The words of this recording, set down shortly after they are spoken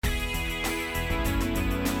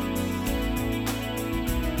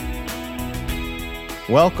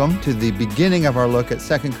Welcome to the beginning of our look at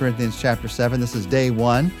 2 Corinthians chapter 7. This is day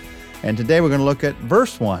 1, and today we're going to look at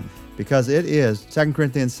verse 1, because it is, 2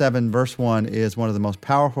 Corinthians 7 verse 1 is one of the most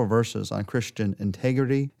powerful verses on Christian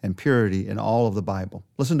integrity and purity in all of the Bible.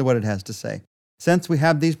 Listen to what it has to say. Since we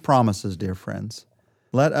have these promises, dear friends,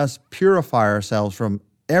 let us purify ourselves from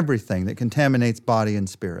everything that contaminates body and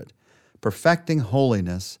spirit, perfecting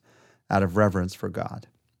holiness out of reverence for God.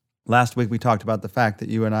 Last week we talked about the fact that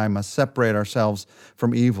you and I must separate ourselves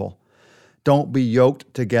from evil. Don't be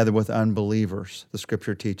yoked together with unbelievers, the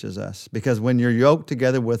Scripture teaches us. Because when you're yoked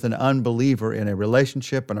together with an unbeliever in a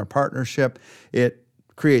relationship and a partnership, it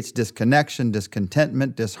creates disconnection,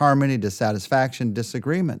 discontentment, disharmony, dissatisfaction,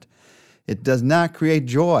 disagreement. It does not create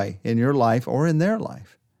joy in your life or in their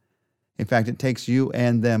life. In fact, it takes you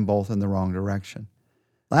and them both in the wrong direction.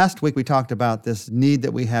 Last week we talked about this need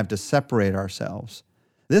that we have to separate ourselves.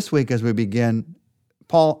 This week, as we begin,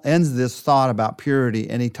 Paul ends this thought about purity,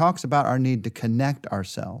 and he talks about our need to connect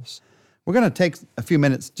ourselves. We're going to take a few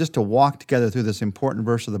minutes just to walk together through this important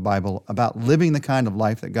verse of the Bible about living the kind of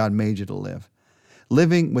life that God made you to live.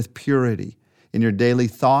 Living with purity in your daily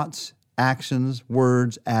thoughts, actions,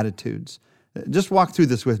 words, attitudes. Just walk through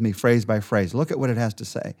this with me phrase by phrase. Look at what it has to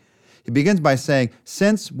say. He begins by saying,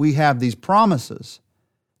 since we have these promises,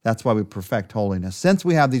 that's why we perfect holiness. Since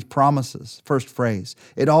we have these promises, first phrase,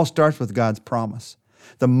 it all starts with God's promise.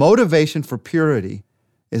 The motivation for purity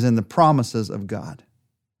is in the promises of God.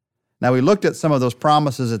 Now, we looked at some of those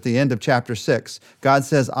promises at the end of chapter 6. God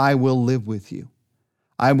says, I will live with you.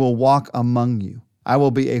 I will walk among you. I will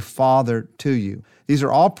be a father to you. These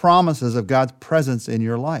are all promises of God's presence in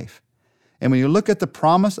your life. And when you look at the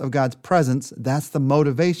promise of God's presence, that's the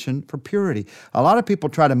motivation for purity. A lot of people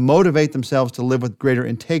try to motivate themselves to live with greater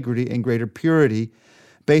integrity and greater purity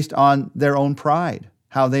based on their own pride,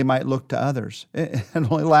 how they might look to others. It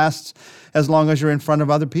only lasts as long as you're in front of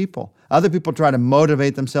other people. Other people try to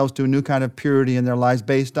motivate themselves to a new kind of purity in their lives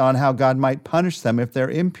based on how God might punish them if they're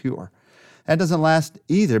impure. That doesn't last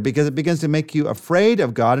either, because it begins to make you afraid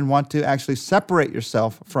of God and want to actually separate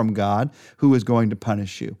yourself from God, who is going to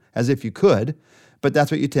punish you, as if you could, but that's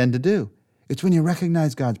what you tend to do. It's when you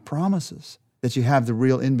recognize God's promises that you have the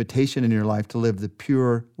real invitation in your life to live the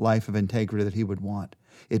pure life of integrity that He would want.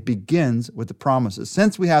 It begins with the promises.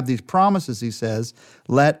 Since we have these promises, he says,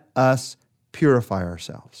 let us purify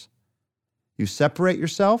ourselves. You separate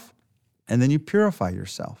yourself, and then you purify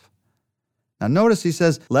yourself. Now notice he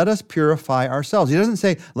says, let us purify ourselves. He doesn't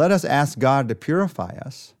say, let us ask God to purify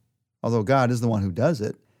us, although God is the one who does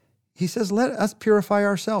it. He says, let us purify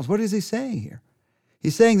ourselves. What is he saying here?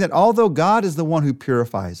 He's saying that although God is the one who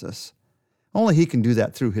purifies us, only He can do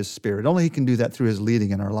that through His Spirit. Only He can do that through His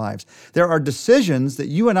leading in our lives. There are decisions that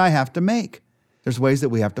you and I have to make. There's ways that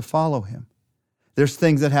we have to follow Him. There's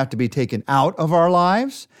things that have to be taken out of our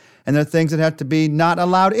lives, and there are things that have to be not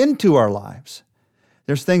allowed into our lives.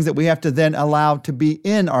 There's things that we have to then allow to be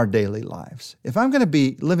in our daily lives. If I'm going to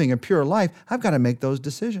be living a pure life, I've got to make those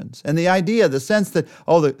decisions. And the idea, the sense that,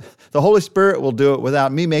 the Holy Spirit will do it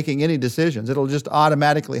without me making any decisions. It'll just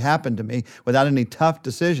automatically happen to me without any tough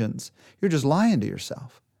decisions. You're just lying to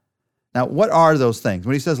yourself. Now, what are those things?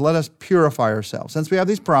 When he says, let us purify ourselves. Since we have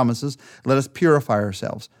these promises, let us purify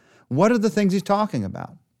ourselves. What are the things he's talking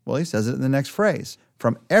about? Well, he says it in the next phrase,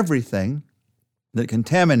 from everything that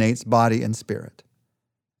contaminates body and spirit.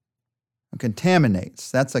 Contaminates.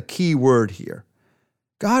 That's a key word here.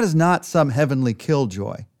 God is not some heavenly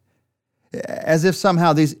killjoy, as if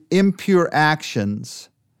somehow these impure actions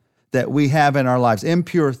that we have in our lives,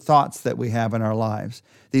 impure thoughts that we have in our lives,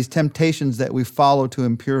 these temptations that we follow to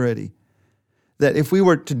impurity, that if we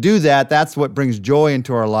were to do that, that's what brings joy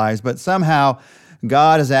into our lives, but somehow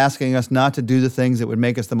God is asking us not to do the things that would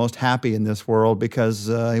make us the most happy in this world because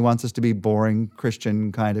He wants us to be boring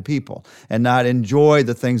Christian kind of people and not enjoy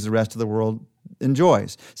the things the rest of the world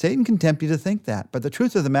enjoys. Satan can tempt you to think that, but the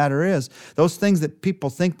truth of the matter is those things that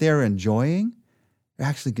people think they're enjoying are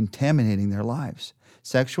actually contaminating their lives.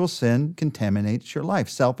 Sexual sin contaminates your life.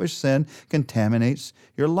 Selfish sin contaminates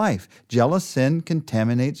your life. Jealous sin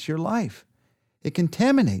contaminates your life. It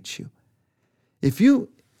contaminates you. If you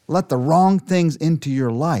let the wrong things into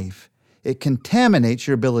your life, it contaminates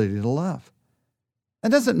your ability to love.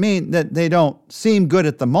 That doesn't mean that they don't seem good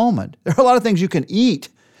at the moment. There are a lot of things you can eat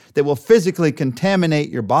that will physically contaminate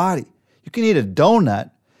your body. You can eat a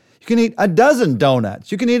donut. You can eat a dozen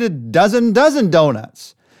donuts. You can eat a dozen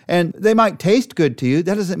donuts. And they might taste good to you.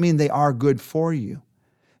 That doesn't mean they are good for you.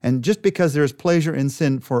 And just because there is pleasure in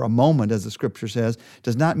sin for a moment, as the Scripture says,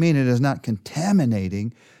 does not mean it is not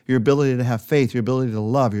contaminating your ability to have faith, your ability to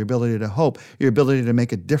love, your ability to hope, your ability to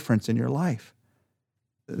make a difference in your life.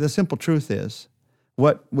 The simple truth is,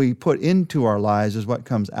 What we put into our lives is what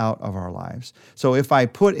comes out of our lives. So if I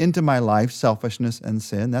put into my life selfishness and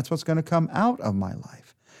sin, that's what's going to come out of my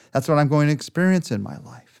life. That's what I'm going to experience in my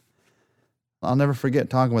life. I'll never forget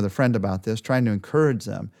talking with a friend about this, trying to encourage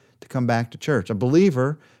them to come back to church. A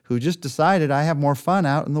believer who just decided I have more fun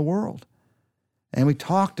out in the world. And we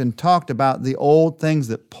talked about the old things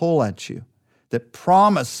that pull at you, that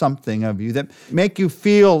promise something of you, that make you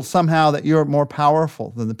feel somehow that you're more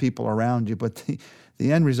powerful than the people around you. But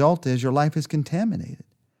the end result is your life is contaminated.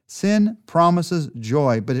 Sin promises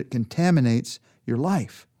joy, but it contaminates your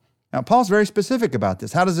life. Now, Paul's very specific about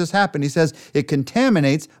this. How does this happen? He says it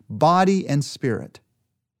contaminates body and spirit.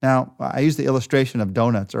 Now, I used the illustration of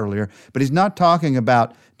donuts earlier, but he's not talking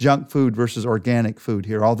about junk food versus organic food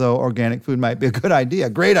here, although organic food might be a good idea, a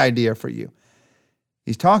great idea for you.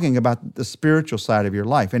 He's talking about the spiritual side of your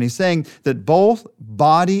life, and he's saying that both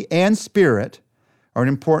body and spirit are an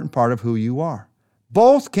important part of who you are.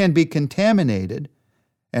 Both can be contaminated,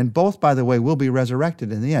 and both, by the way, will be resurrected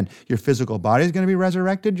in the end. Your physical body is going to be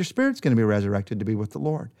resurrected. Your spirit's going to be resurrected to be with the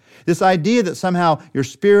Lord. This idea that somehow your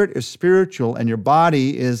spirit is spiritual and your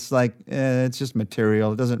body is like, it's just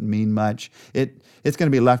material. It doesn't mean much. It's going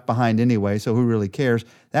to be left behind anyway, so who really cares?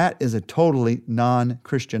 That is a totally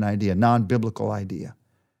non-Christian idea, non-biblical idea.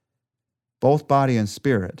 Both body and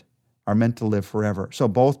spirit are meant to live forever. So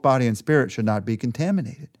both body and spirit should not be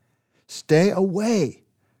contaminated. Stay away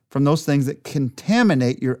from those things that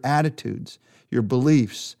contaminate your attitudes, your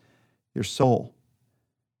beliefs, your soul.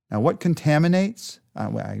 Now, what contaminates?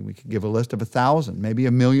 We could give a list of 1,000, maybe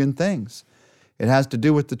 1,000,000 things. It has to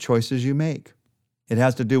do with the choices you make. It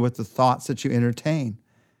has to do with the thoughts that you entertain.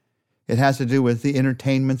 It has to do with the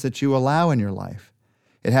entertainments that you allow in your life.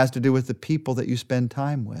 It has to do with the people that you spend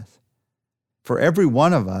time with. For every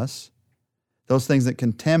one of us, those things that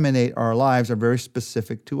contaminate our lives are very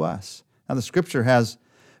specific to us. Now, the Scripture has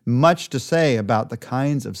much to say about the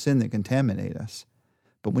kinds of sin that contaminate us.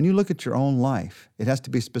 But when you look at your own life, it has to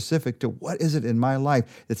be specific to what is it in my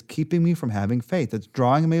life that's keeping me from having faith, that's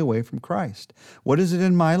drawing me away from Christ? What is it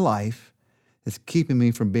in my life that's keeping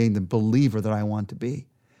me from being the believer that I want to be?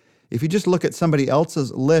 If you just look at somebody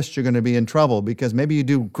else's list, you're going to be in trouble because maybe you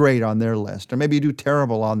do great on their list or maybe you do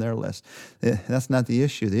terrible on their list. That's not the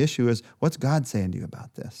issue. The issue is, what's God saying to you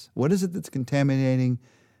about this? What is it that's contaminating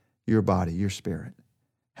your body, your spirit?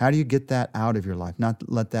 How do you get that out of your life, not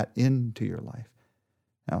let that into your life?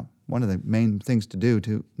 Now, one of the main things to do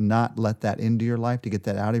to not let that into your life, to get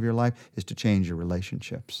that out of your life, is to change your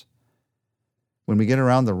relationships. When we get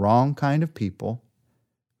around the wrong kind of people,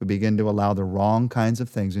 we begin to allow the wrong kinds of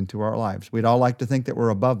things into our lives. We'd all like to think that we're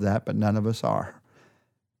above that, but none of us are.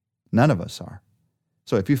 None of us are.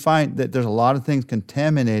 So if you find that there's a lot of things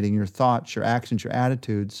contaminating your thoughts, your actions, your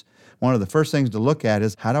attitudes, one of the first things to look at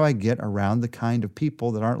is, how do I get around the kind of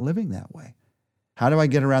people that aren't living that way? How do I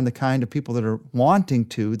get around the kind of people that are wanting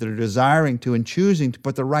to, that are desiring to, and choosing to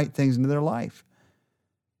put the right things into their life?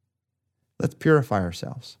 Let's purify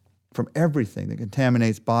ourselves from everything that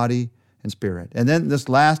contaminates body and spirit. And then this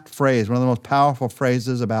last phrase, one of the most powerful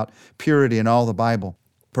phrases about purity in all the Bible,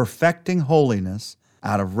 perfecting holiness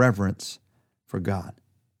out of reverence for God.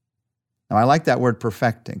 Now, I like that word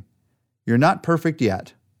perfecting. You're not perfect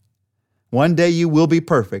yet. One day you will be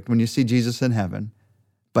perfect when you see Jesus in heaven.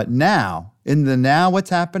 But now, in the now, what's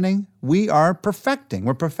happening? We are perfecting.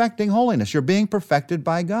 We're perfecting holiness. You're being perfected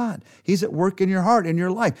by God. He's at work in your heart, in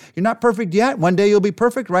your life. You're not perfect yet. One day you'll be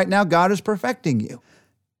perfect. Right now, God is perfecting you.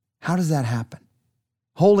 How does that happen?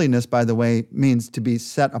 Holiness, by the way, means to be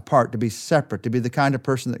set apart, to be separate, to be the kind of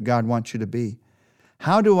person that God wants you to be.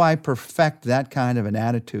 How do I perfect that kind of an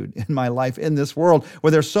attitude in my life, in this world,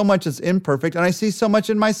 where there's so much that's imperfect, and I see so much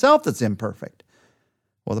in myself that's imperfect?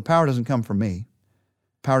 Well, the power doesn't come from me.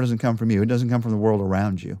 Power doesn't come from you. It doesn't come from the world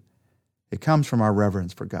around you. It comes from our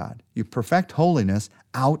reverence for God. You perfect holiness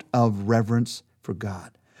out of reverence for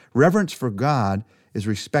God. Reverence for God is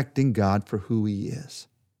respecting God for who He is.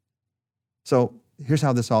 So here's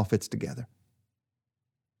how this all fits together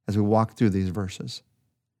as we walk through these verses.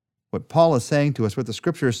 What Paul is saying to us, what the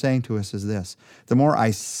Scripture is saying to us is this: the more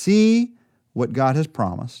I see what God has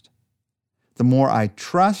promised, the more I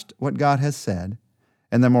trust what God has said,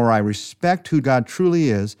 and the more I respect who God truly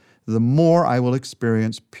is, the more I will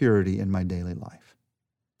experience purity in my daily life.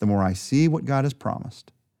 The more I see what God has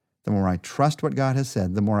promised, the more I trust what God has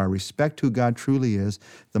said, the more I respect who God truly is,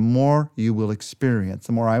 the more you will experience,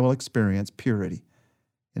 the more I will experience purity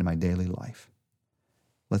in my daily life.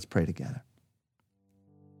 Let's pray together.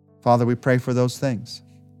 Father, we pray for those things.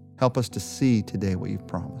 Help us to see today what you've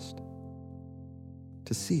promised,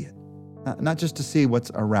 to see it. Not just to see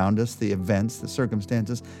what's around us, the events, the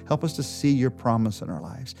circumstances. Help us to see your promise in our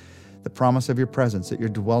lives, the promise of your presence, that you're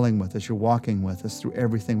dwelling with us, you're walking with us through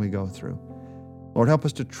everything we go through. Lord, help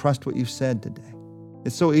us to trust what you've said today.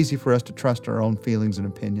 It's so easy for us to trust our own feelings and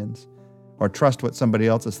opinions, or trust what somebody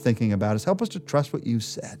else is thinking about us. Help us to trust what you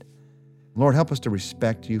said. Lord, help us to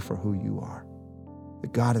respect you for who you are, the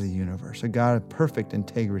God of the universe, a God of perfect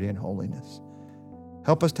integrity and holiness.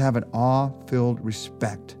 Help us to have an awe-filled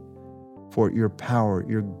respect for your power,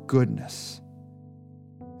 your goodness.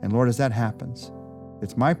 And Lord, as that happens,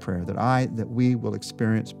 it's my prayer that we will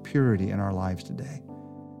experience purity in our lives today,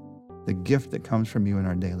 the gift that comes from you in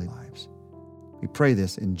our daily lives. We pray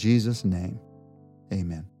this in Jesus' name.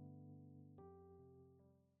 Amen.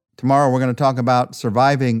 Tomorrow we're going to talk about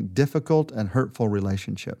surviving difficult and hurtful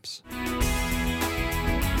relationships.